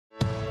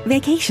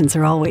Vacations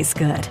are always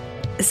good.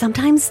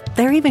 Sometimes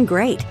they're even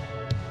great.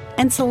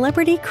 And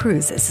Celebrity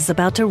Cruises is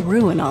about to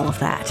ruin all of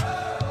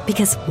that.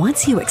 Because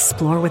once you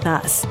explore with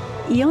us,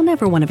 you'll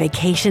never want a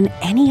vacation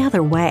any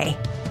other way.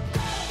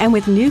 And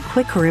with new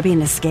Quick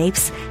Caribbean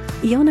Escapes,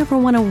 you'll never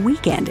want a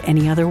weekend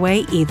any other way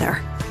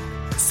either.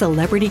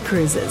 Celebrity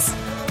Cruises.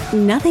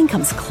 Nothing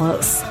comes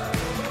close.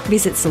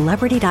 Visit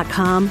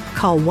Celebrity.com,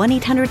 call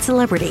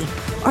 1-800-CELEBRITY,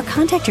 or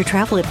contact your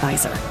travel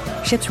advisor.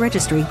 Ships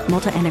Registry,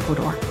 Malta and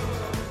Ecuador.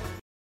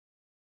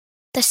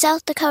 The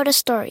South Dakota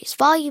Stories,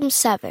 Volume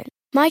 7.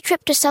 My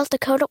trip to South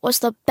Dakota was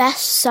the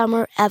best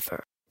summer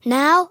ever.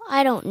 Now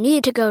I don't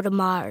need to go to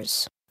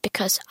Mars,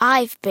 because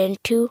I've been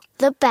to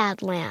the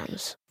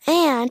Badlands.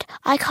 And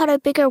I caught a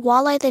bigger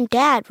walleye than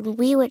Dad when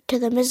we went to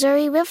the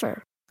Missouri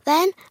River.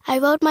 Then I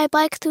rode my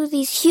bike through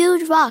these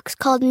huge rocks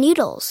called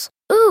needles.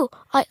 Ooh,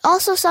 I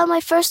also saw my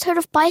first herd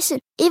of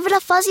bison, even a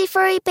fuzzy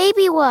furry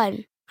baby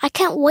one. I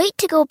can't wait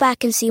to go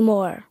back and see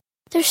more.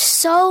 There's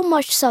so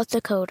much South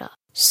Dakota,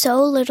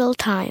 so little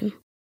time.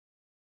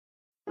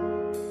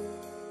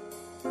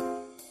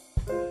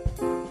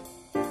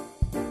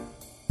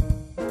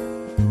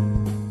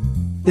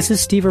 This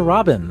is Steve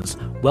Robbins.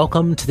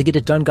 Welcome to the Get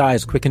It Done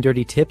Guys quick and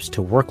dirty tips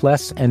to work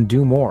less and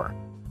do more.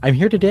 I'm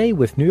here today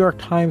with New York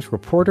Times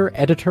reporter,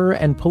 editor,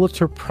 and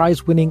Pulitzer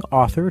Prize-winning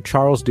author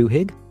Charles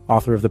Duhigg,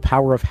 author of The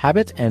Power of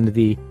Habit and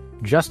the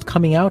just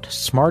coming out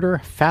Smarter,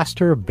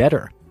 Faster,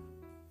 Better.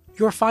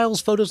 Your files,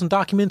 photos, and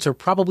documents are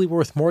probably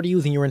worth more to you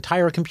than your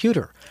entire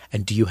computer.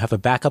 And do you have a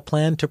backup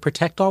plan to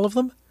protect all of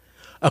them?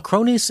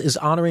 Acronis is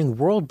honoring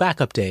World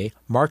Backup Day,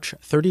 March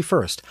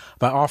 31st,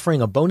 by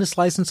offering a bonus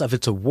license of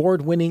its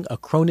award-winning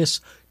Acronis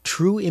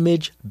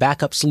TrueImage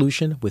backup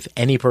solution with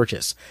any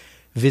purchase.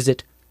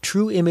 Visit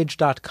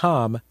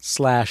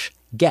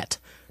trueimage.com/get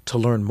to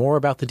learn more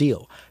about the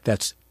deal.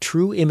 That's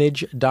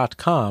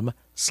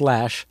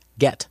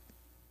trueimage.com/get.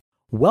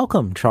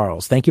 Welcome,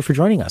 Charles. Thank you for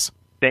joining us.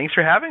 Thanks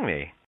for having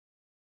me.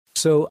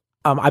 So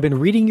I've been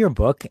reading your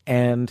book,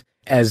 and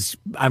as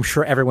I'm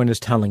sure everyone is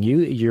telling you,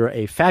 you're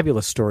a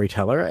fabulous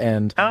storyteller,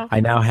 and I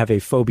now have a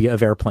phobia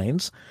of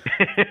airplanes.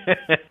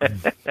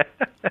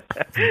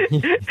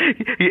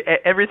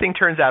 Everything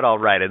turns out all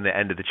right in the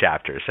end of the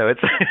chapter, so it's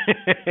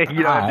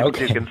you don't have to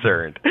be too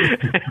concerned.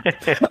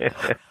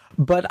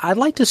 But I'd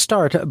like to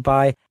start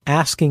by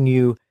asking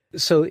you,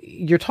 so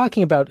you're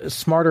talking about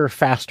smarter,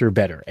 faster,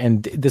 better,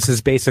 and this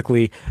is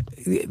basically,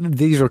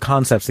 these are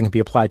concepts that can be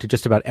applied to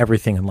just about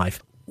everything in life.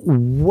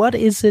 What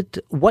is it,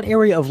 what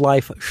area of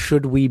life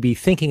should we be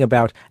thinking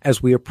about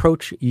as we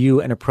approach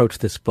you and approach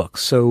this book?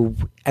 So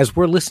as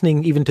we're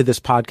listening even to this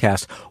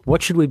podcast,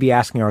 what should we be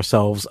asking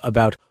ourselves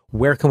about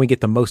where can we get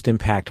the most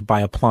impact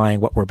by applying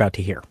what we're about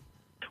to hear?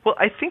 Well,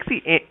 I think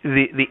the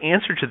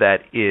answer to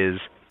that is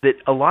that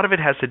a lot of it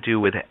has to do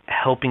with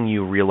helping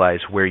you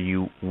realize where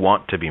you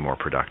want to be more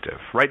productive,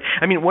 right?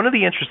 I mean, one of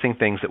the interesting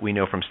things that we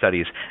know from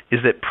studies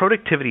is that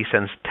productivity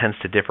tends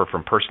to differ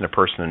from person to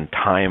person and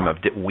time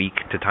of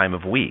week to time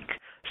of week.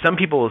 Some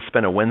people will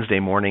spend a Wednesday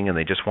morning and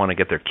they just want to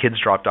get their kids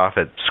dropped off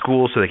at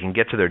school so they can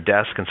get to their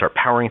desk and start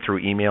powering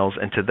through emails,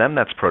 and to them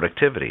that's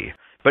productivity.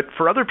 But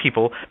for other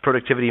people,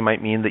 productivity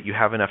might mean that you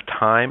have enough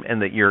time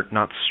and that you're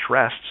not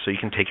stressed so you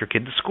can take your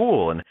kid to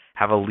school and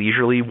have a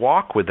leisurely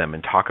walk with them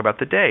and talk about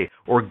the day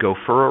or go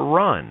for a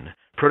run.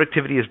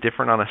 Productivity is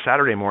different on a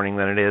Saturday morning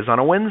than it is on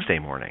a Wednesday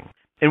morning.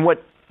 And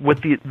what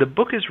the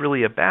book is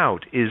really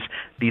about is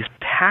these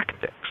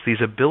tactics,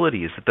 these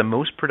abilities that the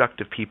most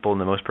productive people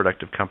and the most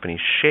productive companies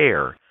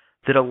share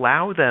that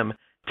allow them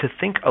to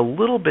think a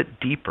little bit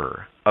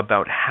deeper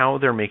about how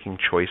they're making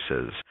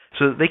choices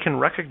so that they can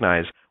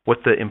recognize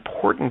what the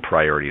important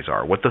priorities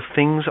are, what the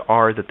things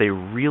are that they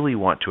really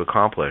want to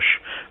accomplish,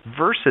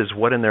 versus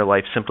what in their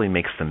life simply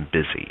makes them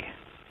busy.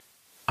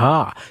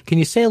 Can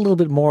you say a little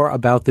bit more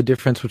about the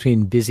difference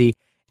between busy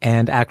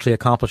and actually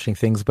accomplishing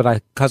things?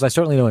 Because I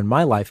certainly know in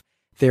my life,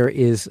 there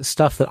is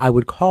stuff that I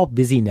would call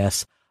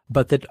busyness,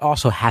 but that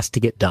also has to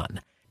get done.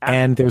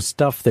 And there's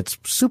stuff that's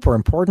super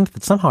important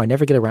that somehow I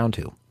never get around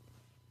to.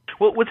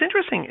 Well, what's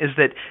interesting is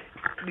that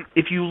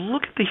if you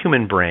look at the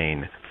human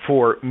brain,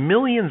 for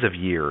millions of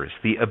years,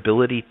 the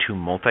ability to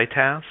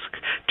multitask,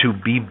 to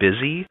be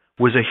busy,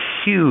 was a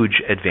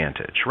huge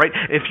advantage, right?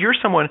 If you're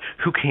someone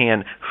who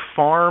can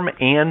farm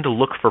and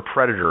look for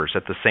predators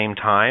at the same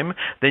time,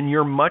 then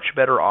you're much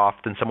better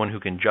off than someone who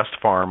can just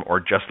farm or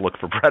just look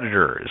for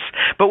predators.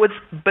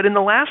 But in the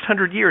last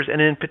 100 years,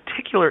 and in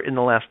particular in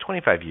the last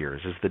 25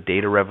 years, as the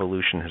data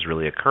revolution has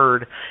really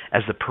occurred,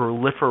 as the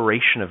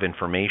proliferation of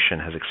information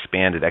has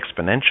expanded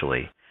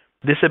exponentially,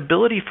 this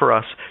ability for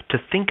us to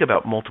think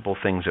about multiple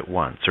things at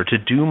once, or to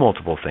do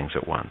multiple things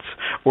at once,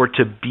 or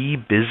to be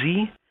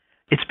busy,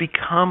 it's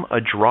become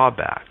a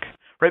drawback,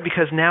 right?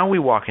 Because now we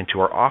walk into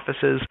our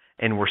offices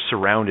and we're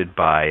surrounded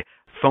by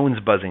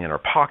phones buzzing in our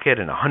pocket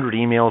and 100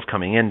 emails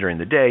coming in during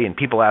the day and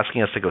people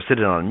asking us to go sit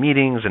in on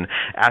meetings and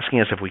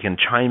asking us if we can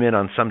chime in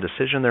on some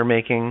decision they're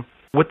making.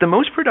 What the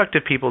most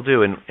productive people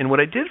do, and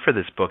what I did for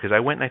this book is I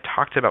went and I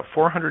talked to about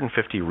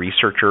 450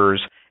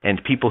 researchers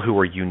and people who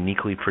were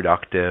uniquely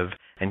productive,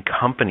 and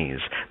companies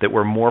that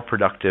were more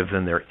productive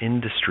than their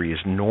industry's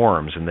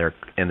norms and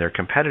their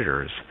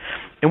competitors.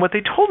 And what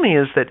they told me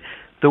is that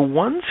the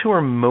ones who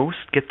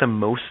get the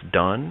most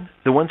done,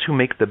 the ones who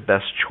make the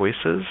best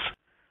choices,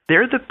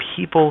 they're the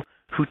people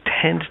who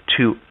tend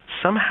to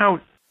somehow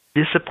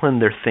discipline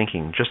their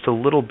thinking just a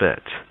little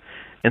bit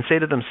and say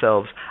to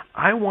themselves,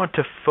 I want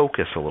to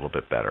focus a little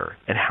bit better.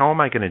 And how am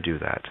I going to do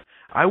that?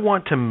 I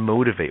want to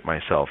motivate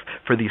myself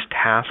for these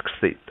tasks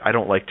that I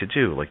don't like to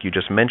do, like you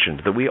just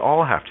mentioned, that we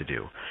all have to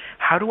do.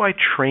 How do I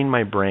train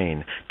my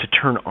brain to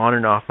turn on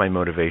and off my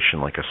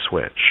motivation like a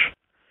switch?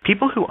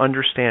 People who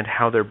understand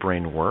how their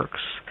brain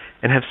works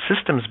and have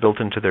systems built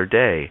into their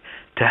day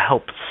to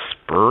help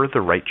spur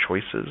the right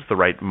choices, the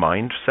right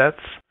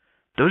mindsets,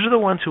 those are the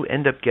ones who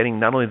end up getting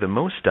not only the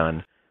most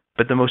done,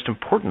 but the most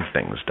important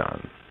things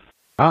done.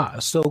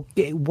 So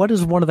what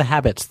is one of the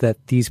habits that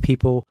these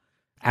people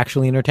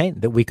actually entertain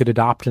that we could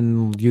adopt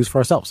and use for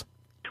ourselves?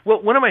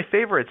 Well, one of my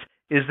favorites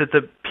is that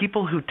the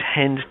people who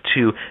tend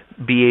to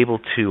be able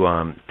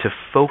to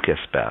focus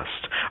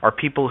best are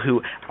people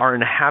who are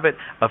in a habit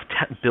of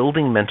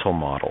building mental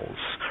models,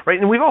 right?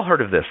 And we've all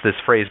heard of this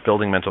phrase,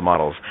 building mental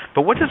models.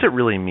 But what does it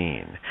really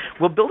mean?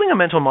 Well, building a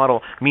mental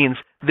model means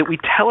that we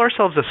tell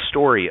ourselves a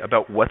story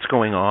about what's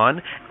going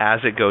on as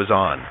it goes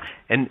on.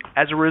 And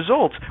as a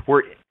result,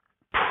 we're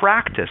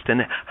practiced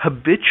and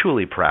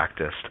habitually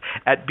practiced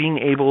at being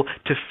able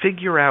to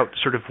figure out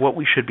sort of what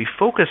we should be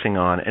focusing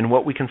on and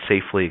what we can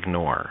safely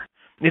ignore.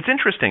 It's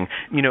interesting,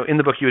 in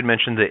the book you had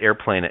mentioned the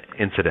airplane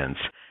incidents.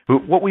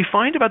 What we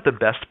find about the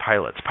best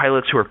pilots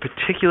who are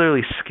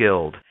particularly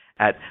skilled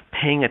at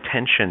paying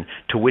attention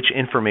to which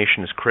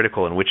information is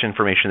critical and which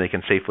information they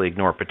can safely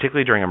ignore,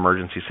 particularly during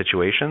emergency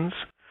situations,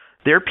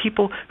 they're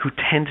people who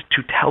tend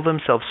to tell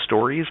themselves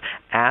stories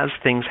as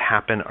things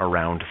happen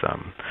around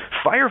them.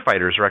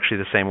 Firefighters are actually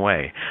the same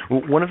way.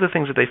 One of the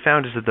things that they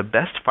found is that the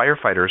best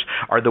firefighters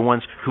are the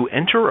ones who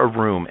enter a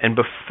room, and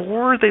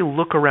before they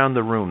look around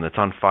the room that's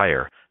on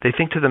fire, they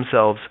think to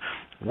themselves,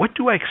 what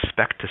do I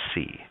expect to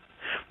see?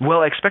 Well,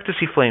 I expect to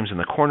see flames in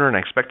the corner, and I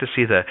expect to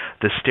see the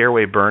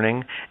stairway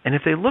burning. And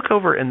if they look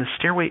over and the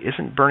stairway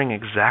isn't burning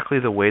exactly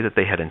the way that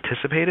they had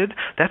anticipated,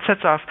 that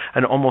sets off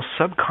an almost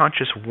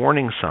subconscious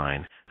warning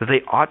sign that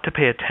they ought to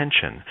pay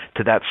attention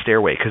to that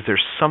stairway because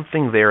there's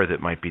something there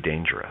that might be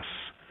dangerous.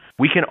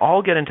 We can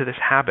all get into this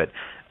habit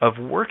of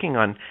working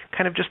on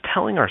kind of just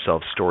telling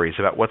ourselves stories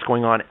about what's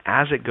going on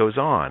as it goes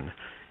on.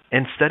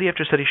 And study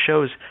after study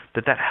shows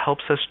that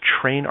helps us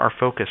train our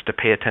focus to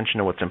pay attention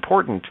to what's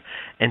important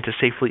and to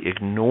safely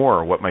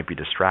ignore what might be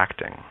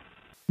distracting.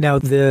 Now,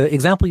 the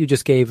example you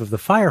just gave of the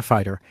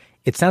firefighter,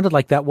 it sounded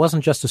like that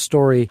wasn't just a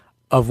story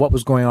of what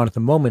was going on at the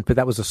moment, but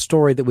that was a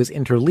story that was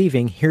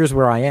interleaving, here's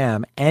where I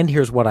am, and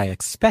here's what I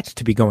expect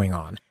to be going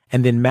on,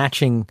 and then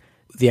matching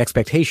the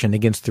expectation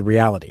against the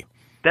reality.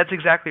 That's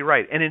exactly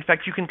right. And in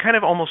fact, you can kind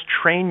of almost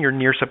train your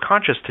near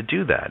subconscious to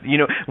do that.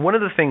 One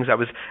of the things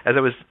as I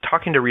was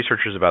talking to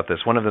researchers about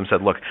this, one of them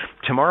said, look,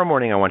 tomorrow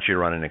morning I want you to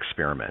run an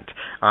experiment.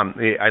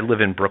 I live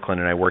in Brooklyn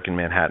and I work in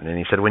Manhattan. And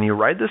he said, when you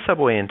ride the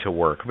subway into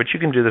work, but you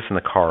can do this in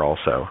the car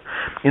also,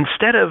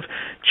 instead of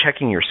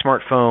checking your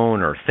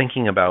smartphone or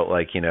thinking about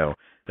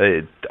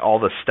all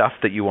the stuff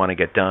that you want to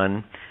get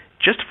done,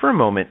 just for a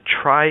moment,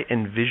 try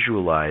and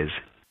visualize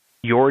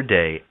your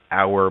day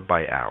hour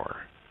by hour.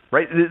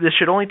 Right? This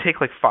should only take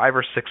 5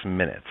 or 6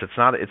 minutes. It's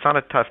not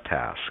a tough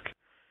task.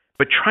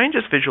 But try and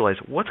just visualize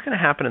what's going to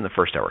happen in the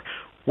first hour.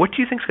 What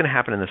do you think is going to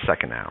happen in the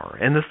second hour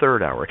and the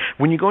third hour?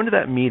 When you go into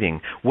that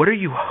meeting, what are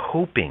you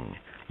hoping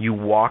you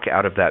walk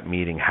out of that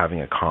meeting having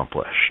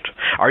accomplished?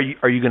 Are you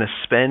going to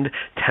spend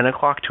 10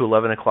 o'clock to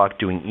 11 o'clock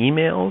doing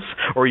emails,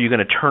 or are you going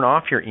to turn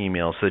off your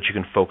emails so that you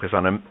can focus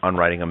on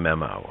writing a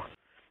memo?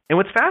 And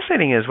what's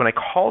fascinating is when I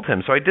called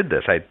him, so I did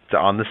this.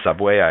 On the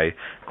subway, I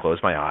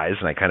closed my eyes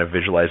and I kind of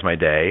visualized my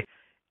day.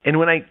 And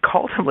when I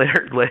called him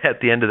later at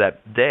the end of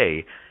that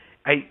day,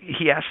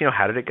 he asked,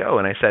 how did it go?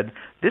 And I said,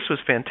 this was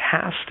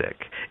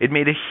fantastic. It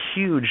made a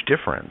huge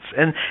difference.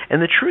 And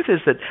the truth is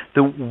that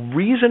the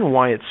reason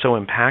why it's so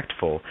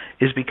impactful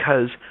is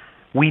because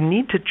we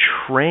need to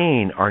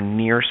train our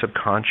near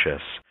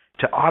subconscious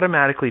to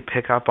automatically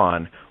pick up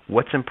on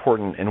what's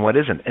important and what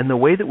isn't. And the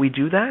way that we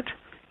do that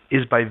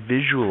is by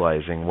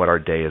visualizing what our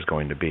day is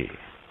going to be.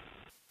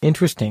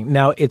 Interesting.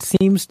 Now, it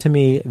seems to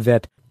me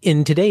that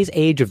in today's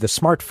age of the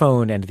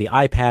smartphone and the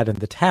iPad and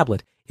the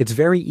tablet, it's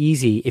very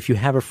easy, if you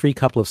have a free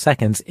couple of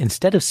seconds,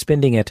 instead of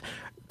spending it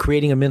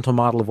creating a mental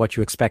model of what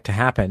you expect to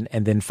happen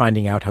and then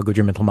finding out how good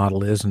your mental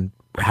model is and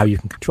how you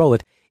can control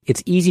it,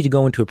 it's easy to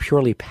go into a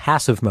purely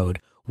passive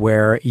mode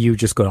where you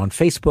just go on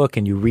Facebook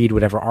and you read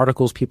whatever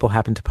articles people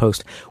happen to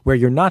post, where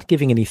you're not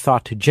giving any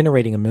thought to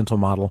generating a mental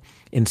model.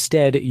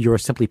 Instead, you're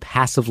simply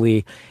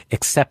passively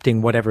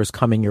accepting whatever's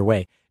coming your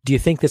way. Do you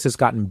think this has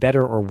gotten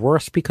better or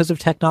worse because of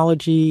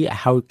technology?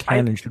 How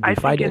can and should we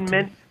fight it?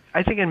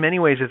 I think in many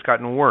ways it's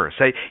gotten worse.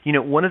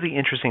 One of the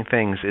interesting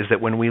things is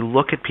that when we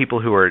look at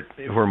people who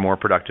are more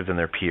productive than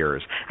their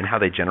peers and how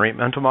they generate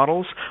mental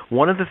models,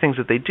 one of the things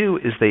that they do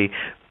is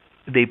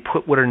they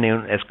put what are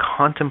known as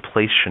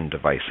contemplation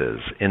devices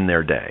in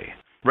their day.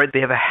 right? They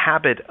have a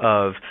habit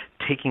of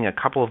taking a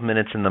couple of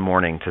minutes in the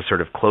morning to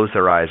sort of close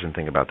their eyes and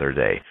think about their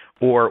day.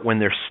 Or when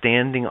they're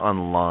standing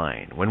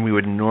online, when we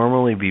would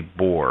normally be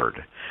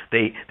bored,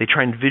 they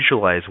try and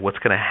visualize what's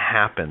going to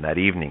happen that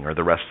evening or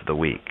the rest of the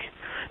week.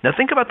 Now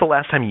think about the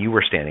last time you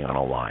were standing on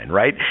a line,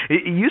 right?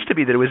 It used to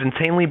be that it was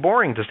insanely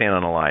boring to stand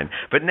on a line,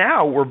 but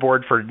now we're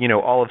bored for,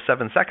 all of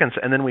 7 seconds,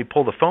 and then we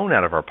pull the phone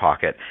out of our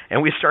pocket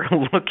and we start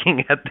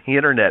looking at the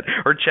internet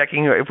or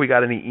checking if we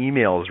got any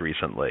emails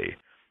recently.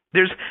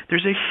 There's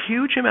a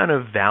huge amount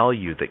of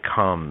value that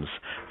comes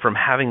from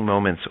having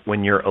moments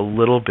when you're a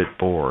little bit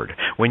bored,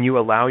 when you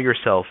allow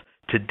yourself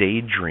to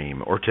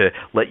daydream or to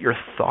let your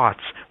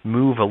thoughts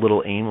move a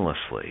little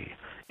aimlessly.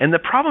 And the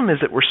problem is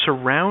that we're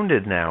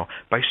surrounded now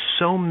by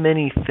so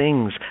many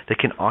things that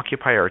can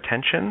occupy our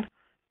attention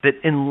that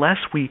unless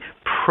we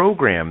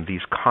program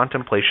these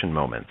contemplation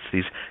moments,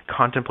 these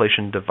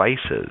contemplation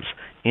devices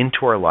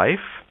into our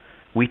life,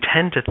 we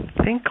tend to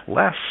think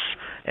less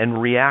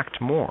and react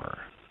more.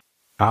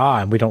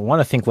 And we don't want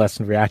to think less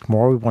and react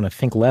more. We want to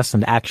think less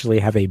and actually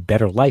have a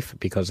better life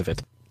because of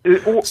it.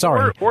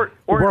 Or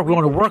we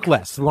want to work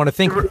less. We want to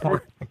think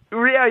more.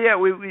 Yeah.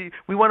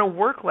 We want to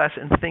work less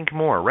and think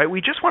more, right?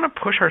 We just want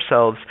to push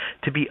ourselves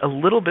to be a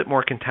little bit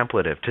more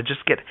contemplative, to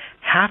just get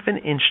half an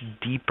inch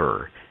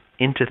deeper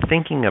into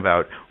thinking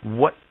about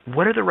what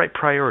are the right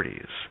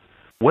priorities?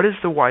 What is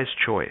the wise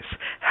choice?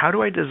 How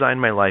do I design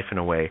my life in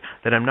a way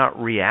that I'm not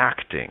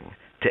reacting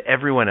to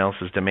everyone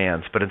else's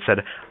demands, but instead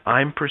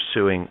I'm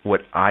pursuing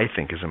what I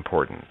think is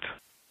important?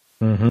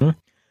 Mm-hmm.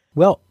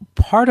 Well,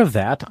 part of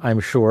that, I'm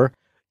sure,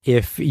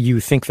 if you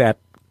think that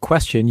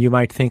question, you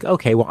might think,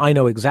 okay, well, I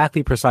know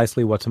exactly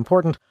precisely what's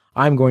important.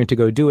 I'm going to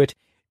go do it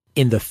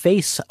in the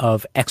face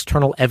of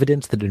external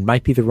evidence that it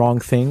might be the wrong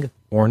thing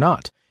or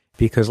not.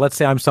 Because let's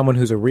say I'm someone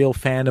who's a real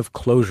fan of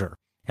closure,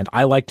 and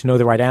I like to know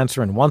the right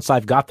answer, and once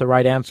I've got the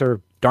right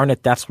answer, darn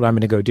it, that's what I'm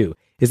going to go do.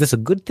 Is this a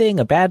good thing,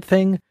 a bad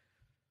thing?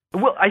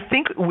 Well, I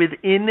think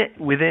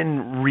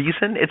within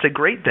reason, it's a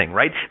great thing,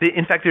 right?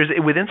 In fact,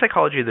 within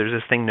psychology, there's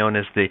this thing known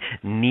as the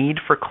need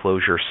for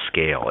closure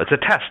scale. It's a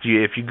test.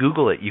 If you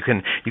Google it, you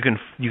can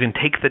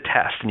take the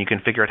test and you can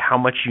figure out how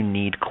much you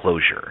need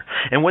closure.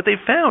 And what they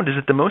found is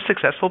that the most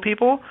successful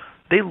people,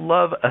 they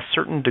love a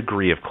certain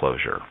degree of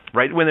closure,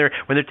 right? When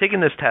they're taking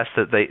this test,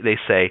 that they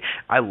say,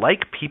 I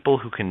like people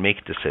who can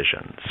make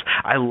decisions.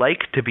 I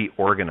like to be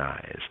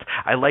organized.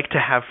 I like to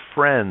have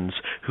friends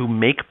who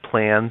make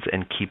plans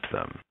and keep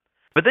them.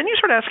 But then you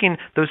start asking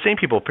those same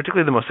people,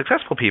 particularly the most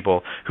successful people,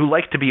 who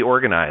like to be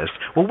organized,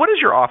 well, what does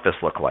your office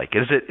look like?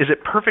 Is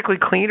it perfectly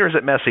clean or is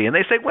it messy? And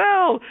they say,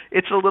 well,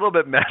 it's a little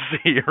bit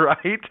messy,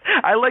 right?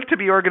 I like to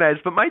be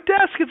organized, but my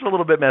desk is a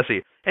little bit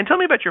messy. And tell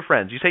me about your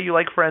friends. You say you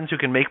like friends who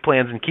can make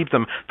plans and keep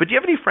them, but do you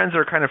have any friends that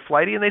are kind of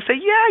flighty? And they say,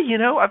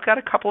 yeah, I've got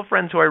a couple of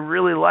friends who I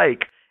really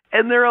like,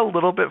 and they're a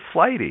little bit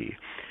flighty.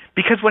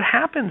 Because what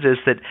happens is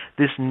that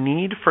this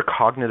need for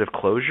cognitive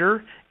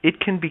closure, it's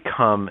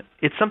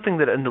something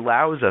that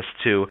allows us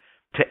to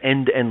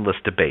end endless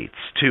debates,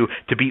 to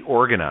be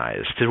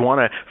organized, to want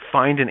to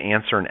find an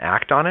answer and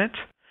act on it.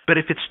 But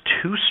if it's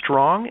too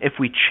strong, if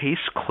we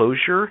chase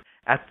closure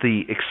at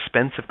the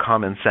expense of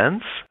common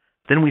sense,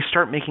 then we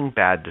start making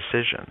bad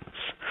decisions.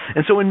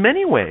 And so in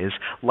many ways,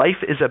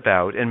 life is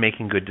about, and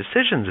making good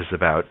decisions is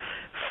about,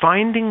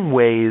 finding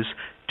ways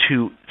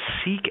to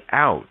seek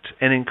out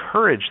and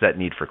encourage that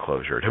need for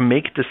closure, to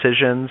make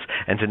decisions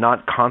and to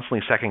not constantly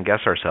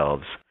second-guess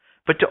ourselves,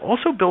 but to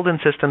also build in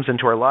systems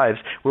into our lives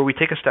where we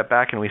take a step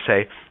back and we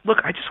say, look,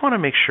 I just want to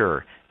make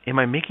sure, am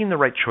I making the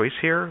right choice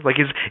here? Like,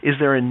 is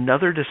there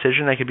another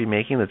decision I could be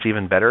making that's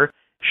even better?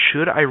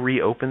 Should I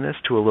reopen this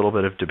to a little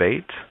bit of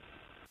debate?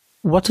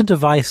 What's a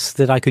device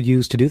that I could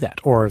use to do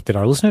that, or that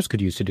our listeners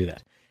could use to do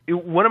that?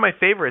 One of my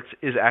favorites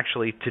is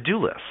actually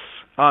to-do lists.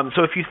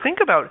 So if you think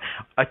about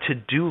a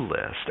to-do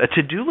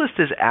list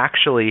is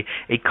actually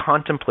a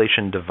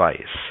contemplation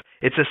device.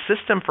 It's a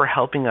system for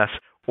helping us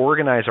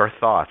organize our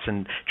thoughts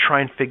and try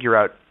and figure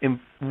out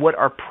what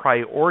our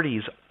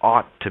priorities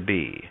ought to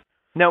be.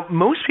 Now,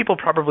 most people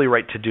probably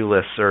write to-do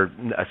lists, or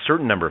a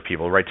certain number of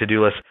people write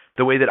to-do lists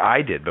the way that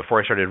I did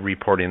before I started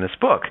reporting this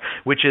book,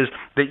 which is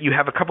that you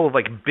have a couple of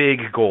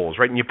big goals,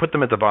 right? And you put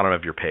them at the bottom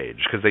of your page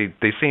because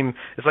they seem,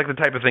 it's like the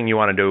type of thing you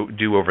want to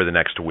do over the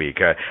next week.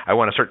 I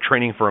want to start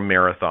training for a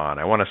marathon.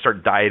 I want to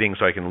start dieting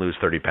so I can lose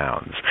 30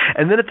 pounds.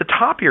 And then at the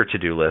top of your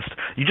to-do list,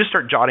 you just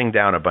start jotting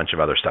down a bunch of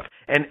other stuff.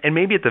 And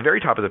maybe at the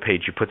very top of the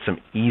page, you put some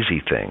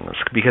easy things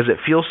because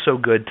it feels so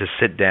good to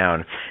sit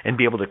down and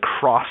be able to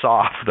cross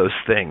off those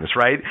things,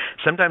 right?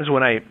 Sometimes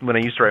when I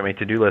used to write my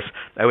to-do list,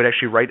 I would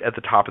actually write at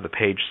the top of the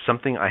page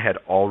something I had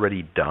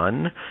already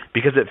done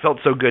because it felt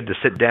so good to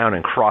sit down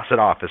and cross it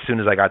off as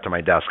soon as I got to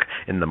my desk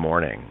in the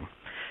morning.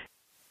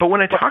 But when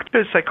I talk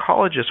to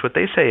psychologists, what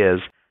they say is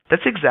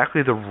that's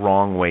exactly the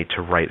wrong way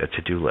to write a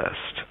to-do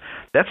list.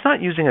 That's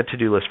not using a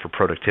to-do list for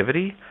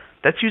productivity.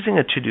 That's using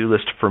a to-do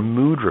list for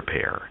mood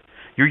repair.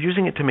 You're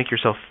using it to make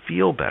yourself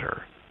feel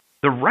better.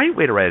 The right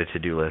way to write a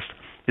to-do list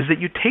is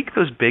that you take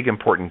those big,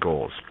 important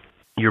goals,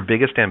 your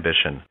biggest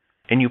ambition,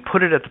 and you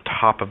put it at the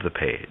top of the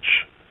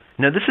page.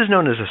 Now, this is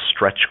known as a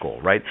stretch goal,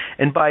 right?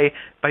 And by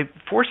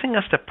forcing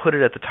us to put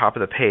it at the top of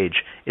the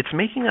page, it's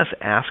making us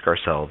ask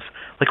ourselves,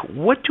 like,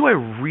 what do I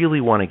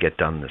really want to get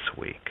done this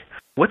week?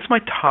 What's my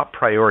top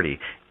priority?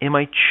 Am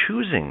I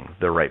choosing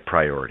the right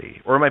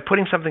priority? Or am I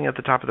putting something at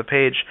the top of the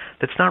page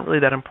that's not really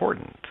that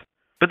important?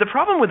 But the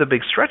problem with a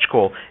big stretch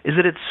goal is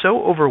that it's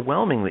so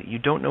overwhelming that you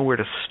don't know where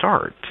to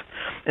start.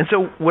 And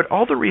so what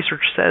all the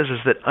research says is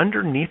that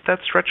underneath that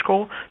stretch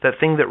goal, that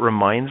thing that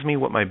reminds me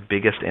what my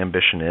biggest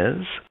ambition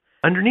is,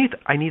 underneath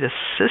I need a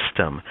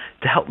system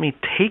to help me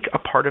take a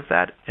part of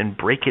that and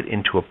break it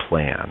into a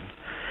plan.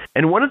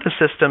 And one of the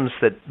systems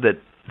that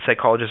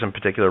psychologists in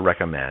particular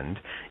recommend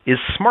is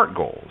SMART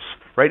goals,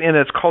 right? And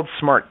it's called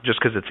SMART just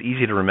because it's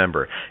easy to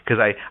remember, because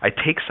I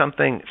take some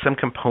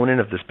component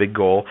of this big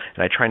goal,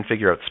 and I try and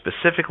figure out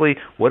specifically,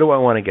 what do I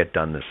want to get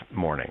done this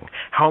morning?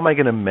 How am I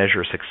going to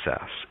measure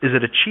success? Is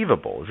it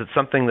achievable? Is it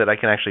something that I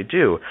can actually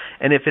do?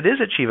 And if it is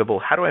achievable,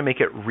 how do I make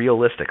it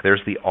realistic?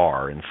 There's the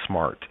R in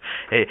SMART.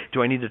 Hey,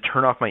 do I need to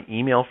turn off my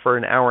email for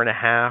an hour and a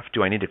half?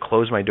 Do I need to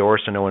close my door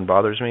so no one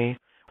bothers me?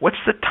 What's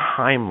the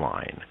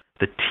timeline,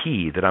 the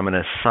T that I'm going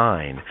to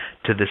assign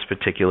to this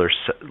particular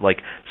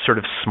sort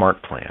of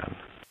SMART plan?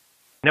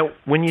 Now,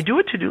 when you do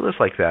a to-do list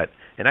like that,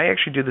 and I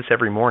actually do this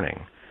every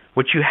morning,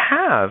 what you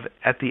have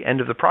at the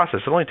end of the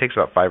process, it only takes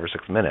about 5 or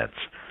 6 minutes,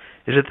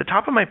 is at the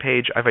top of my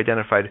page I've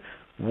identified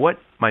what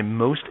my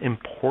most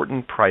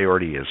important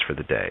priority is for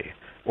the day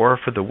or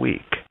for the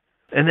week.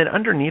 And then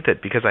underneath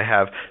it, because I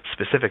have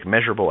specific,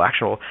 measurable,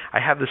 actionable, I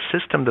have the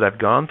system that I've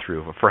gone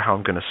through for how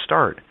I'm going to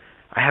start.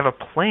 I have a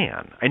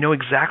plan. I know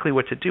exactly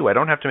what to do. I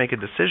don't have to make a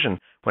decision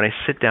when I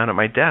sit down at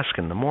my desk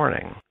in the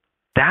morning.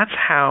 That's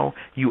how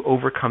you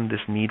overcome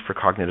this need for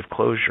cognitive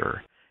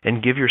closure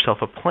and give yourself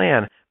a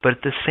plan, but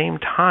at the same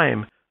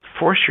time,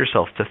 force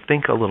yourself to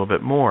think a little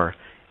bit more.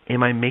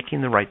 Am I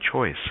making the right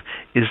choice?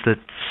 Is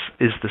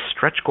the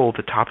stretch goal at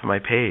the top of my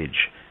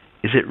page,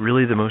 is it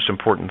really the most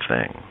important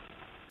thing?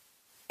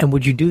 And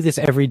would you do this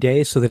every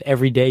day so that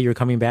every day you're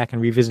coming back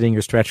and revisiting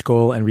your stretch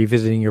goal and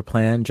revisiting your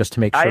plan just to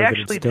make sure that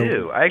it's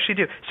still... I actually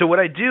do. So what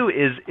I do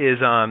is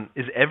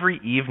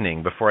every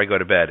evening before I go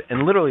to bed,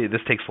 and literally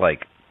this takes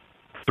like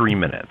 3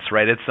 minutes,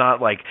 right? It's not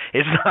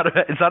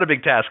a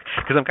big task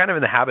because I'm kind of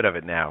in the habit of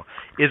it now.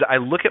 Is I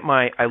look at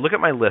my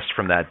list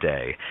from that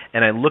day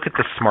and I look at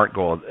the SMART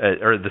goal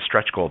or the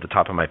stretch goal at the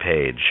top of my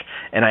page,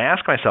 and I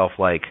ask myself,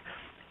 like,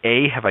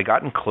 A, have I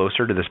gotten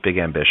closer to this big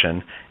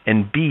ambition?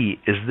 And B,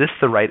 is this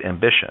the right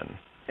ambition?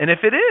 And if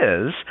it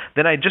is,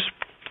 then I just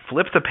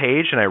flip the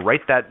page and I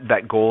write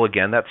that goal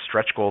again, that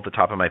stretch goal at the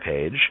top of my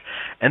page.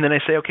 And then I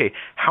say, okay,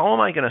 how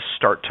am I going to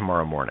start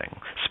tomorrow morning?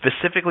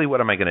 Specifically,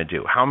 what am I going to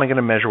do? How am I going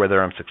to measure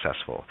whether I'm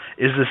successful?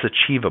 Is this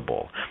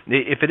achievable?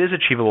 If it is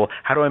achievable,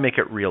 how do I make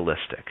it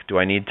realistic? Do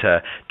I need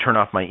to turn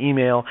off my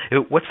email?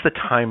 What's the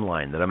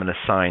timeline that I'm going to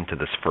assign to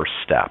this first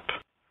step?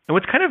 And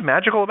what's kind of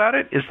magical about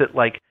it is that,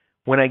 like,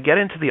 when I get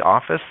into the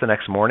office the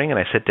next morning and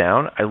I sit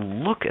down, I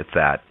look at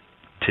that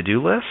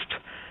to-do list,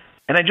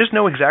 and I just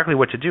know exactly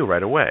what to do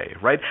right away,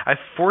 right?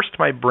 I've forced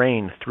my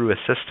brain through a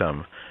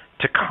system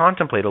to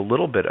contemplate a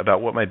little bit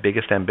about what my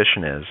biggest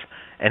ambition is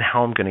and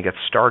how I'm going to get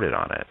started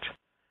on it.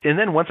 And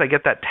then once I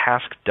get that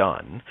task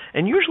done,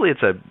 and usually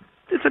it's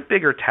a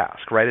bigger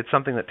task, right? It's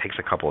something that takes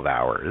a couple of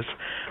hours.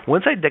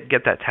 Once I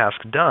get that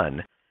task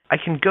done, I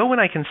can go and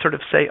I can sort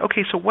of say,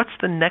 okay, so what's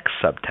the next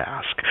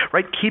subtask,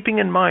 right? Keeping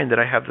in mind that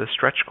I have this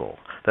stretch goal,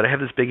 that I have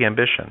this big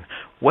ambition.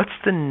 What's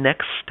the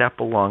next step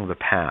along the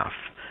path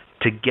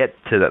to get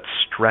to that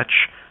stretch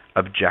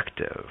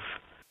objective?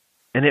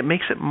 And it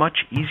makes it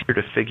much easier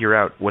to figure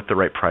out what the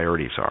right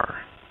priorities are.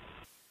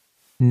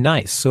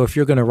 Nice. So if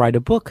you're going to write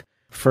a book,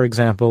 for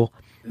example,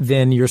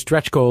 then your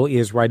stretch goal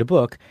is write a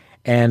book.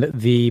 And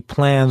the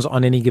plans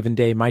on any given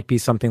day might be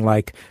something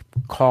like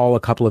call a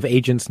couple of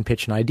agents and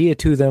pitch an idea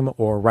to them,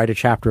 or write a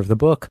chapter of the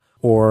book,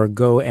 or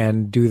go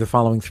and do the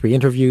following 3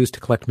 interviews to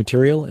collect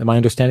material. Am I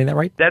understanding that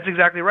right? That's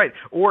exactly right.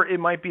 Or it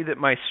might be that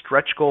my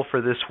stretch goal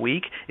for this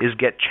week is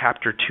get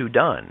chapter 2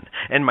 done.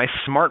 And my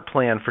SMART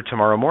plan for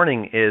tomorrow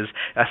morning is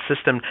a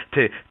system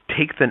to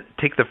take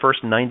the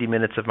first 90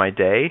 minutes of my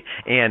day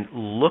and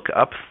look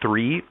up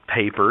 3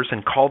 papers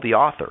and call the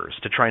authors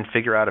to try and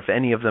figure out if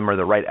any of them are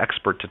the right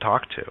expert to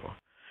talk to.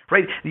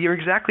 Right? You're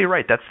exactly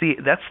right. That's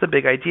the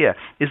big idea,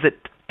 is that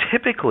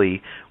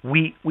typically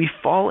we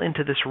fall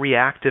into this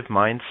reactive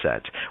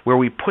mindset where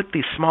we put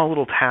these small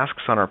little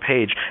tasks on our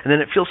page, and then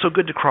it feels so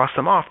good to cross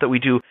them off that we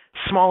do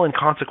small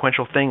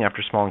inconsequential thing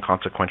after small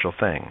inconsequential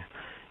thing.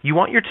 You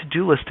want your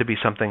to-do list to be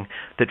something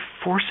that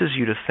forces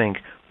you to think,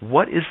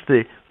 what is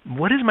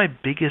my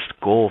biggest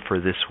goal for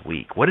this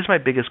week? What is my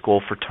biggest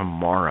goal for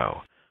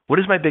tomorrow? What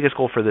is my biggest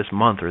goal for this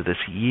month or this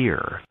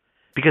year?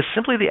 Because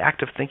simply the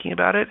act of thinking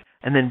about it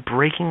and then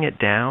breaking it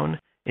down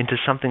into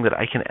something that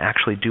I can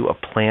actually do, a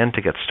plan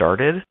to get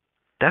started,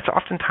 that's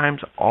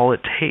oftentimes all it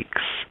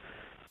takes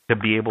to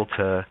be able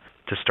to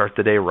start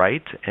the day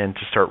right and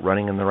to start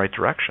running in the right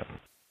direction.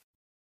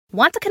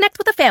 Want to connect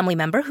with a family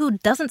member who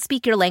doesn't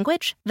speak your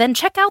language? Then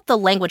check out the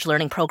language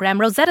learning program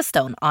Rosetta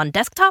Stone on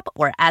desktop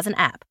or as an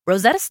app.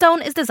 Rosetta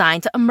Stone is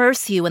designed to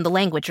immerse you in the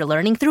language you're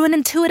learning through an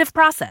intuitive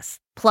process.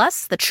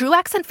 Plus, the True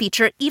Accent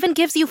feature even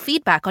gives you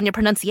feedback on your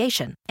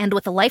pronunciation. And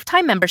with a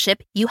lifetime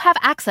membership, you have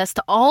access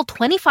to all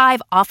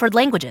 25 offered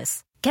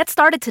languages. Get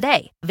started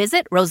today.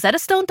 Visit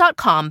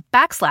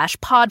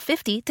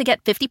rosettastone.com/pod50 to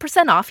get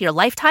 50% off your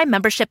lifetime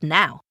membership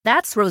now.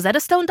 That's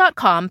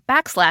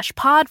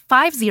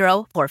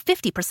rosettastone.com/pod50 for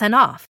 50%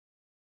 off.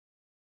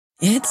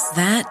 It's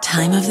that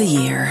time of the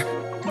year.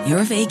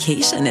 Your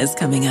vacation is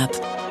coming up.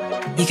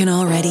 You can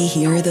already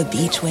hear the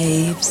beach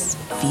waves,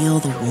 feel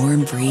the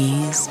warm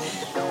breeze,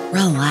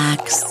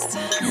 relax,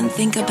 and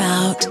think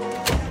about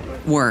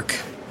work.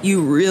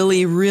 You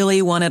really,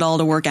 really want it all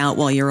to work out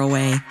while you're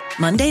away.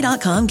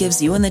 Monday.com gives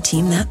you and the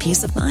team that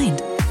peace of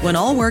mind. When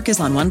all work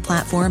is on one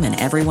platform and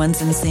everyone's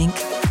in sync,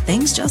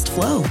 things just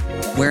flow.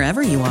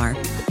 Wherever you are,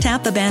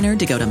 tap the banner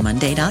to go to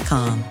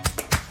Monday.com.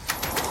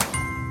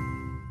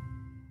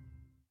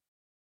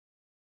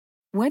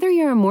 Whether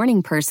you're a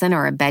morning person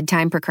or a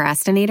bedtime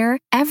procrastinator,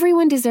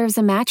 everyone deserves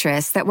a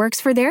mattress that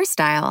works for their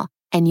style.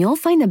 And you'll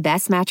find the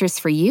best mattress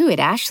for you at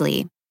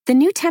Ashley. The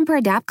new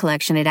Tempur-Adapt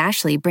collection at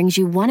Ashley brings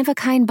you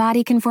one-of-a-kind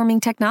body-conforming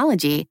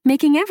technology,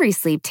 making every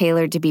sleep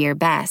tailored to be your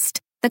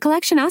best. The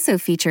collection also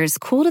features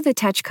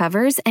cool-to-the-touch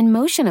covers and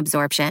motion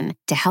absorption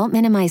to help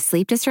minimize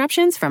sleep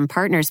disruptions from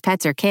partners,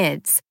 pets, or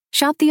kids.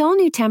 Shop the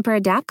all-new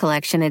Tempur-Adapt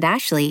collection at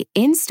Ashley,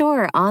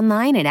 in-store or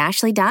online at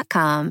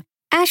ashley.com.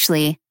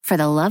 Ashley, for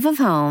the love of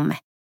home.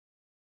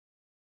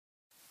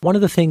 One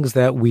of the things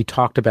that we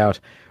talked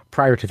about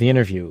prior to the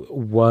interview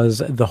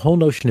was the whole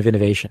notion of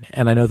innovation.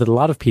 And I know that a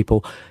lot of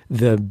people,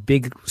 the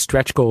big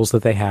stretch goals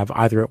that they have,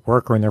 either at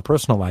work or in their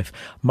personal life,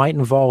 might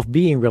involve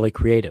being really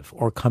creative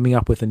or coming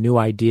up with a new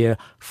idea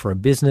for a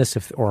business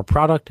or a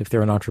product if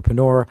they're an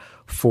entrepreneur,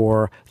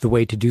 for the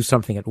way to do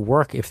something at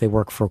work if they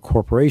work for a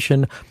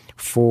corporation,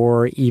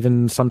 for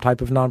even some type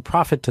of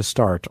nonprofit to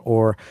start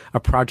or a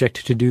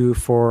project to do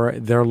for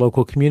their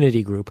local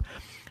community group.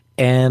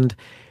 And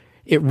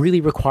it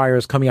really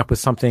requires coming up with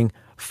something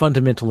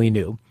fundamentally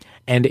new.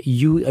 And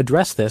you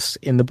address this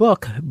in the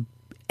book,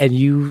 and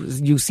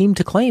you seem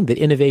to claim that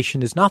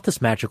innovation is not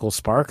this magical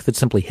spark that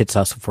simply hits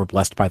us if we're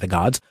blessed by the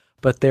gods,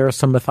 but there are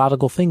some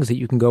methodical things that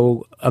you can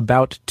go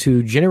about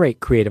to generate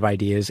creative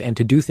ideas and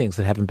to do things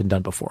that haven't been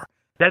done before.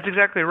 That's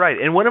exactly right.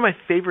 And one of my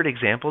favorite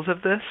examples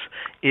of this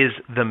is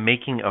the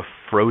making of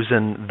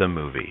Frozen the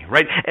movie,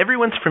 right?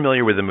 Everyone's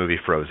familiar with the movie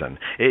Frozen.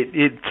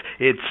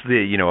 It's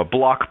the, a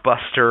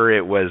blockbuster.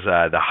 It was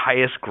the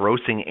highest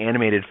grossing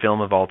animated film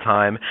of all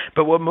time.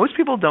 But what most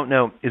people don't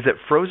know is that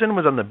Frozen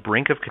was on the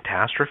brink of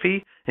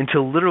catastrophe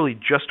until literally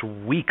just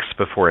weeks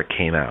before it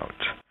came out.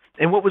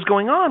 And what was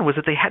going on was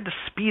that they had to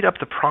speed up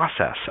the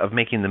process of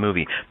making the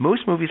movie.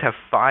 Most movies have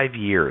 5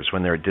 years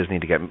when they're at Disney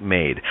to get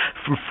made.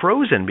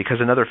 Frozen,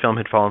 because another film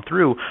had fallen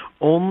through,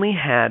 only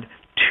had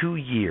 2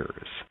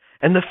 years.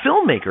 And the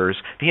filmmakers,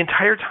 the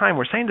entire time,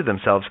 were saying to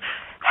themselves,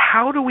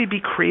 how do we be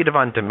creative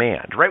on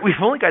demand, right?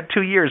 We've only got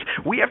 2 years.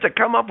 We have to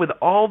come up with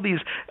all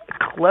these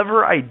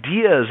clever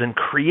ideas and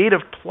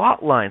creative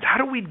plot lines. How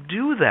do we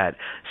do that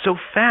so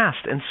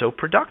fast and so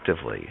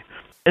productively?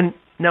 And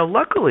now,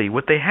 luckily,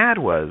 what they had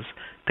was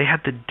they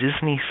had the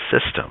Disney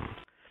system.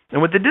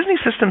 And what the Disney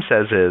system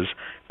says is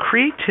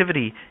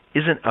creativity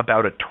isn't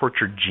about a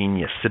tortured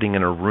genius sitting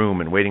in a room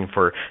and waiting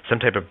for some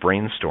type of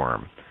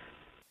brainstorm.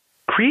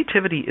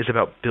 Creativity is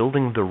about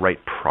building the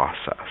right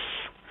process.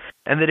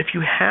 And that if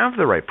you have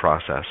the right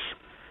process,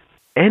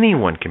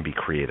 anyone can be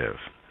creative.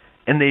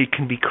 And they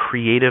can be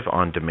creative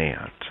on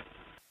demand.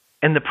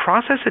 And the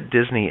process at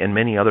Disney and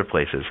many other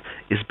places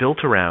is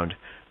built around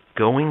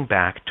going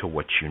back to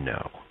what you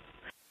know.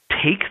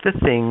 Take the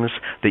things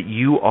that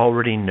you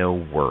already know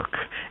work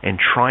and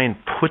try and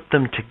put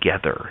them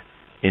together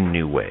in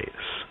new ways.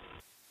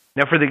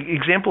 Now, for the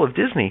example of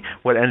Disney,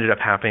 what ended up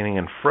happening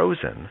in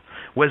Frozen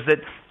was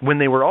that when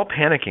they were all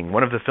panicking,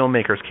 one of the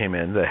filmmakers came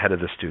in, the head of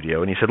the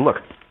studio, and he said,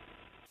 look,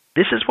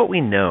 this is what we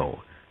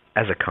know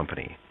as a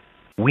company.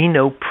 We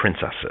know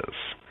princesses.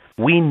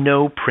 We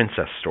know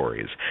princess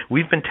stories.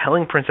 We've been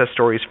telling princess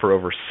stories for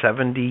over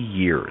 70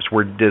 years.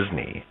 We're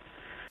Disney.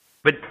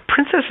 But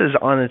princesses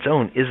on its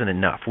own isn't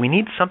enough. We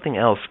need something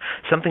else,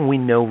 something we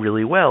know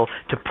really well,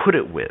 to put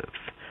it with.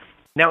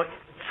 Now,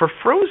 for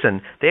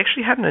Frozen, they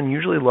actually had an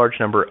unusually large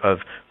number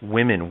of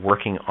women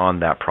working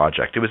on that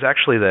project. It was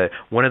actually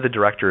one of the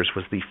directors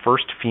was the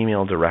first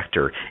female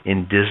director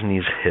in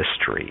Disney's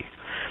history.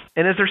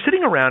 And as they're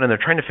sitting around and they're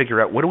trying to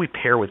figure out what do we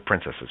pair with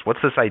princesses,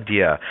 what's this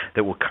idea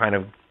that will kind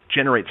of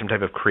generate some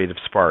type of creative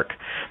spark,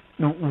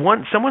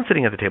 someone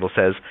sitting at the table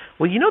says,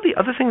 well, the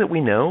other thing that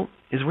we know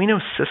is we know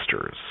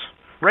sisters.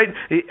 Right?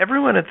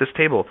 Everyone at this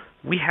table,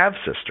 we have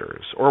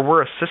sisters, or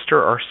we're a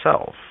sister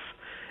ourselves.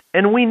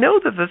 And we know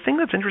that the thing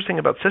that's interesting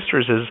about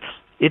sisters is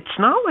it's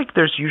not like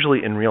there's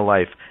usually in real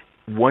life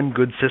one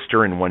good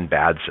sister and one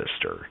bad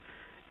sister.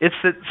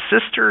 It's that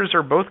sisters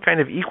are both kind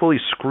of equally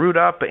screwed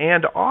up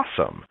and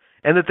awesome.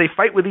 and that they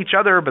fight with each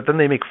other, but then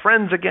they make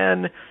friends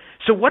again.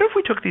 So what if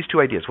we took these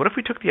two ideas? What if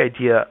we took the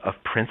idea of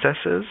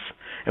princesses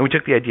and we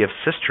took the idea of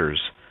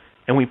sisters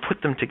and we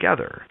put them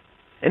together?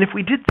 And if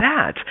we did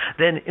that,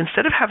 then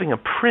instead of having a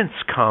prince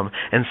come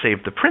and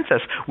save the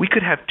princess, we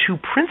could have two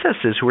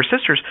princesses who are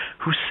sisters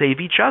who save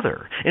each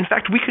other. In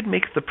fact, we could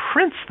make the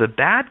prince the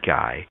bad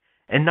guy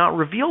and not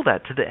reveal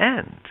that to the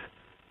end.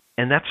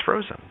 And that's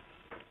Frozen.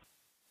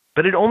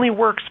 But it only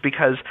works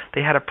because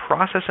they had a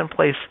process in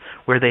place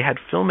where they had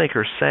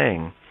filmmakers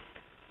saying,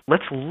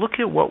 let's look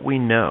at what we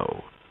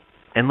know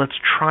and let's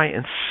try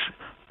and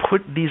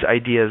put these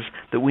ideas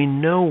that we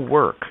know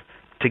work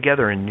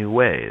together in new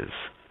ways.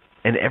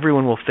 And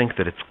everyone will think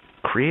that it's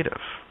creative.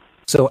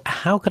 So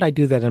how could I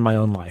do that in my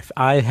own life?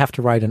 I have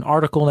to write an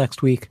article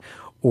next week,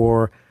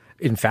 or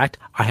in fact,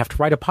 I have to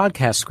write a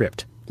podcast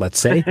script, let's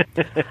say.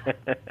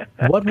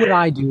 What would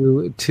I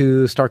do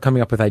to start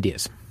coming up with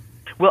ideas?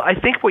 Well, I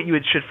think what you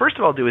should first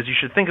of all do is you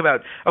should think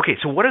about, okay,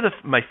 so what are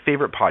my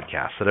favorite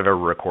podcasts that I've ever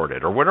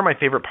recorded, or what are my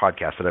favorite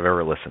podcasts that I've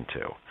ever listened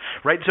to,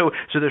 right? So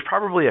there's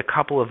probably a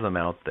couple of them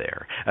out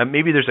there.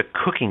 Maybe there's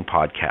a cooking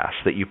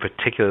podcast that you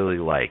particularly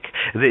like,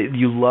 that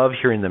you love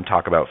hearing them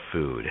talk about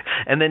food.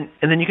 And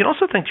then you can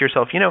also think to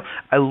yourself,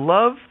 I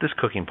love this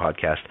cooking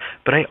podcast,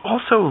 but I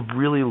also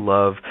really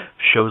love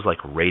shows like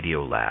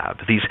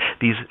Radiolab,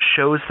 these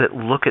shows that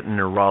look at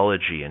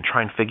neurology and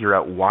try and figure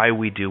out why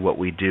we do what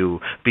we do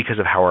because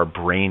of how our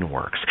brain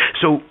works.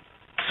 So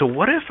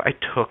what if I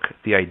took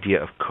the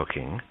idea of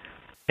cooking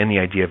and the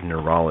idea of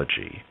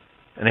neurology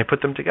and I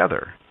put them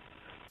together?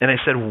 And I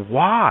said,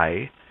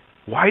 why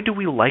do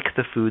we like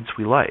the foods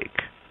we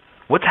like?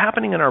 What's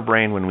happening in our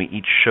brain when we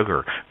eat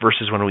sugar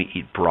versus when we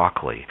eat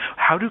broccoli?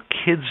 How do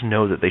kids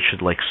know that they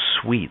should like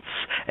sweets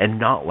and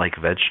not like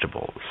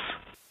vegetables?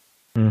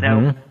 Mm-hmm.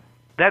 Now,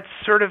 that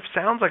sort of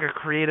sounds like a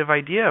creative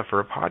idea for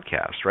a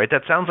podcast, right?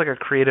 That sounds like a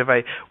creative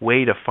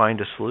way to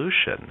find a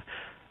solution.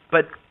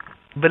 But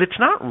it's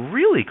not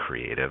really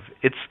creative.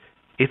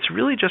 It's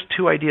really just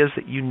two ideas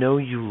that you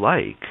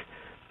like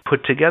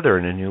put together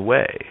in a new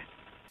way.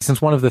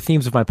 Since one of the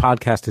themes of my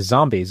podcast is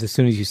zombies, as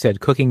soon as you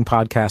said cooking,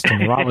 podcast, and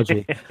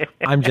neurology,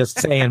 I'm just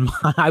saying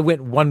I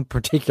went one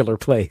particular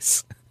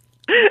place.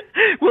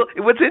 Well,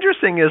 what's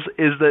interesting is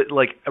that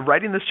like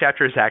writing this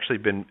chapter has actually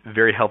been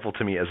very helpful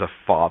to me as a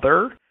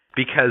father.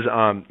 Because,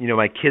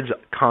 my kids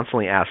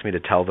constantly ask me to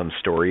tell them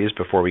stories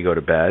before we go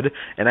to bed,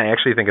 and I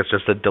actually think it's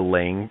just a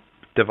delaying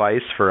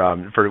device for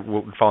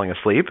falling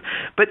asleep.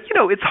 But,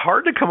 it's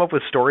hard to come up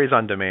with stories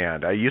on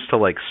demand. I used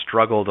to,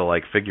 struggle to,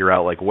 figure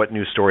out, what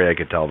new story I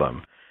could tell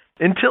them.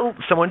 Until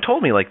someone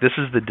told me, this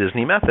is the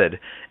Disney method.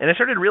 And I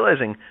started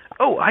realizing,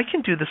 I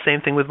can do the same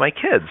thing with my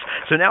kids.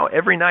 So now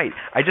every night,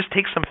 I just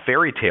take some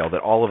fairy tale that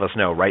all of us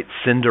know, right?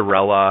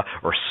 Cinderella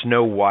or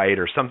Snow White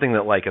or something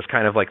that, is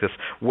kind of like this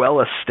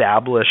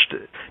well-established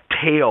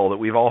tale that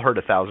we've all heard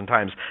 1,000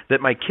 times,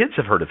 that my kids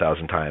have heard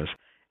 1,000 times.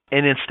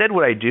 And instead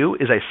what I do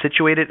is I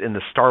situate it in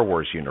the Star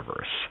Wars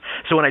universe.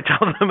 So when I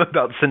tell them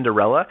about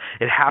Cinderella,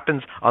 it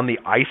happens on the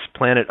ice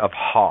planet of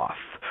Hoth.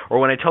 Or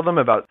when I tell them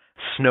about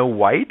Snow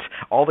White,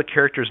 all the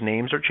characters'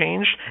 names are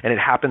changed, and it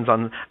happens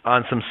on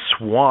some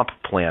swamp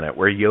planet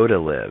where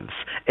Yoda lives.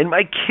 And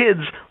my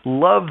kids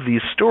love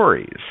these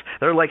stories.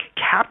 They're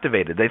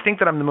captivated. They think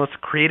that I'm the most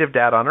creative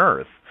dad on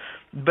earth.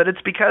 But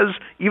it's because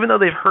even though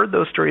they've heard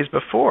those stories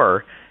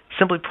before,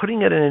 simply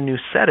putting it in a new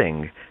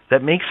setting,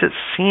 that makes it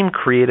seem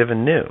creative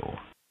and new.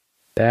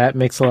 That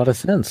makes a lot of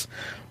sense.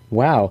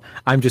 Wow.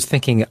 I'm just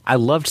thinking, I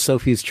loved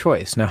Sophie's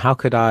Choice. Now, how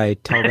could I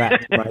tell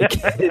that to my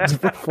kids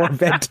before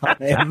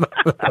bedtime?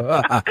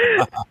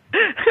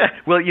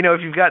 Well,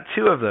 if you've got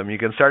two of them, you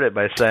can start it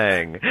by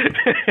saying,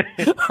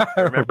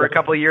 remember a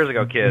couple of years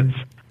ago, kids,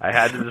 I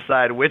had to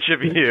decide which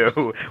of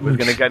you was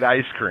going to get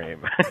ice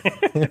cream.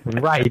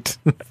 Right.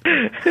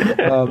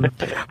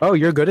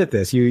 You're good at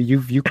this.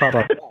 You caught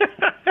up.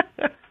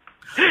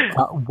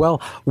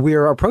 Well,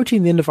 we're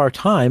approaching the end of our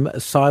time,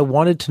 so I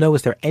wanted to know,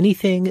 is there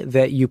anything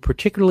that you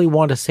particularly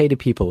want to say to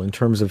people in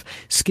terms of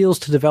skills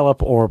to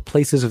develop or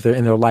places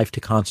in their life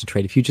to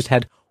concentrate? If you just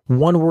had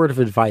one word of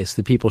advice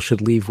that people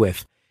should leave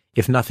with,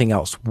 if nothing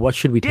else, what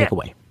should we take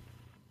away?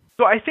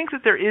 So I think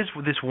that there is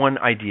this one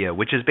idea,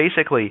 which is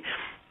basically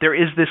there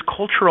is this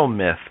cultural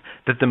myth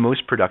that the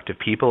most productive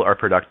people are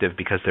productive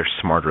because they're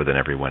smarter than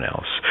everyone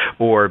else,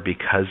 or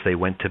because they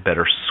went to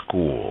better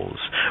schools,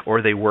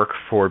 or they work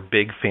for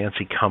big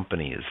fancy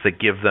companies that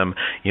give them,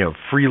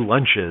 free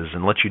lunches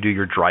and let you do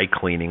your dry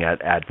cleaning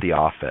at the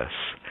office.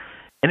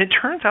 And it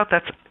turns out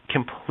that's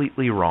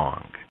completely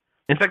wrong.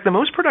 In fact, the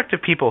most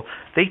productive people,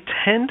 they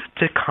tend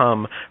to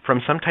come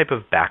from some type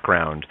of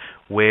background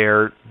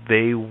where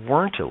they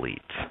weren't elite.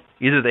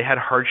 Either they had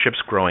hardships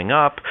growing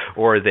up,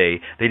 or they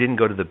didn't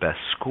go to the best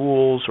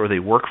schools, or they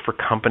work for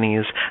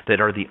companies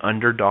that are the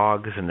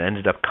underdogs and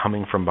ended up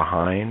coming from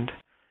behind.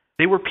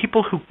 They were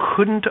people who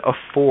couldn't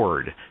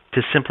afford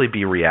to simply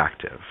be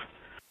reactive.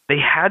 They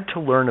had to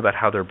learn about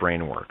how their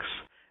brain works.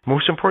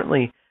 Most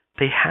importantly,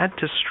 they had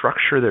to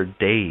structure their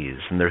days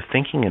and their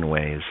thinking in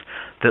ways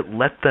that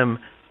let them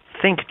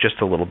think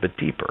just a little bit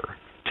deeper,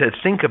 to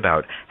think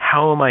about,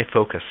 how am I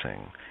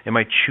focusing? Am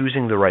I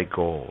choosing the right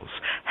goals?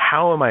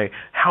 How am I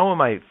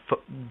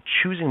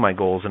choosing my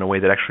goals in a way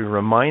that actually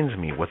reminds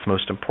me what's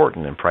most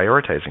important and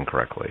prioritizing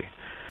correctly?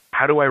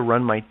 How do I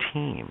run my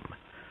team?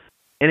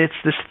 And it's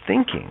this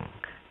thinking,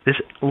 this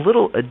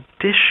little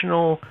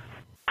additional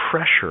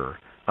pressure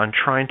on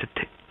trying to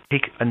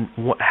take a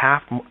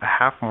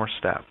half more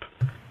step.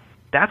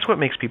 That's what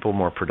makes people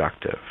more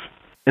productive.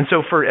 And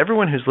so for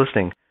everyone who's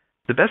listening,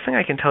 the best thing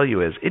I can tell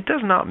you is it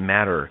does not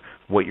matter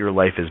what your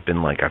life has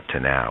been like up to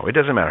now. It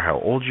doesn't matter how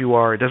old you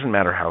are. It doesn't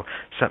matter how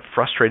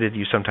frustrated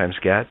you sometimes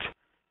get.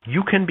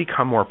 You can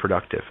become more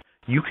productive.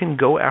 You can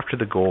go after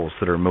the goals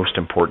that are most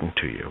important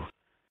to you.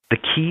 The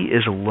key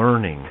is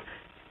learning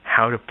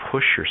how to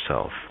push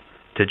yourself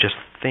to just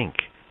think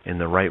in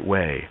the right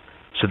way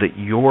so that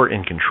you're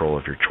in control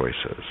of your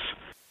choices,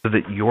 so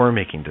that you're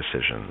making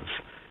decisions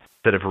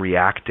instead of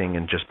reacting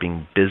and just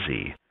being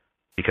busy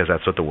because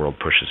that's what the world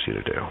pushes you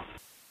to do.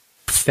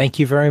 Thank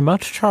you very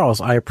much, Charles.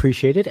 I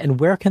appreciate it. And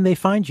where can they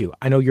find you?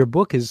 I know your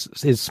book is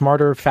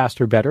Smarter,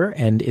 Faster, Better,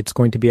 and it's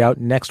going to be out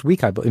next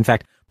week. In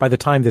fact, by the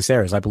time this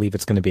airs, I believe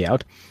it's going to be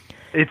out.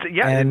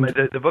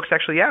 The book's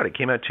actually out. It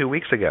came out 2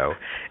 weeks ago.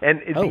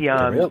 And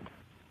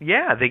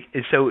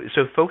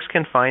so folks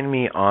can find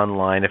me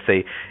online if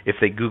they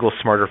Google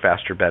Smarter,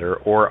 Faster, Better,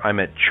 or I'm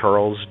at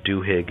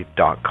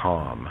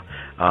charlesduhigg.com.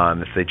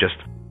 If they just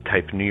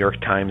type New York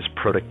Times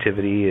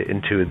productivity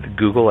into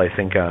Google, I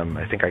think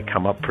I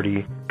come up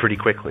pretty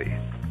quickly.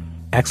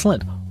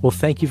 Excellent. Well,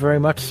 thank you very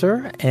much,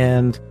 sir,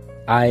 and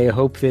I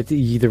hope that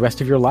the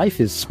rest of your life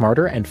is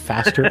smarter and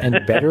faster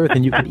and better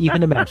than you can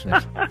even imagine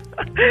it.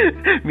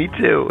 Me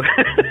too.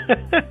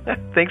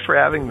 Thanks for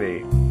having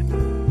me.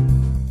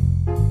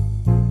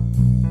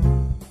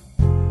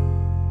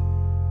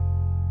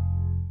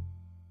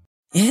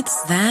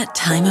 It's that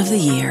time of the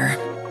year.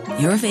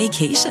 Your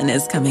vacation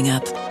is coming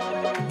up.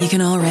 You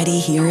can already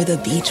hear the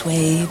beach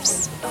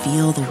waves,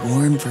 feel the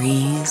warm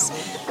breeze,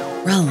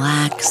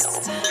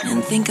 relax,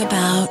 and think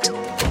about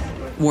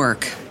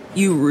work.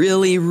 You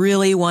really,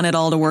 really want it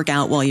all to work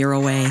out while you're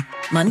away.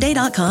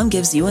 Monday.com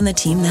gives you and the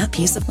team that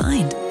peace of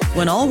mind.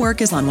 When all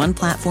work is on one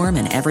platform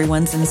and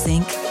everyone's in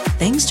sync,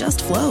 things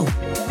just flow.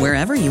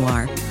 Wherever you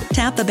are,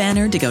 tap the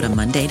banner to go to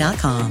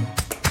Monday.com.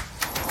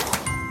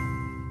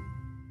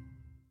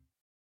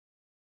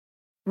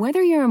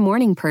 Whether you're a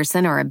morning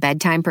person or a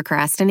bedtime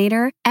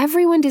procrastinator,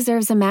 everyone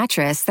deserves a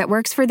mattress that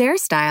works for their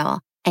style.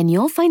 And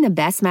you'll find the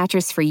best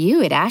mattress for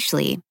you at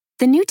Ashley.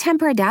 The new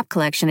Tempur-Adapt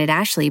collection at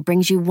Ashley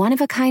brings you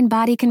one-of-a-kind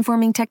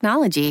body-conforming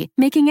technology,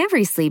 making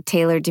every sleep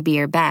tailored to be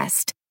your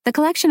best. The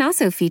collection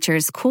also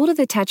features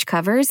cool-to-the-touch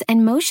covers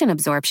and motion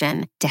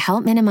absorption to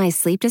help minimize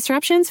sleep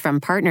disruptions from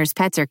partners,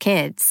 pets, or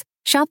kids.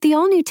 Shop the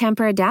all-new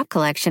Tempur-Adapt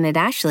collection at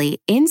Ashley,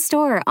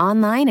 in-store or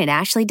online at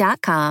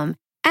ashley.com.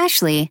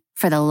 Ashley,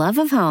 for the love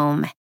of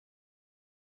home.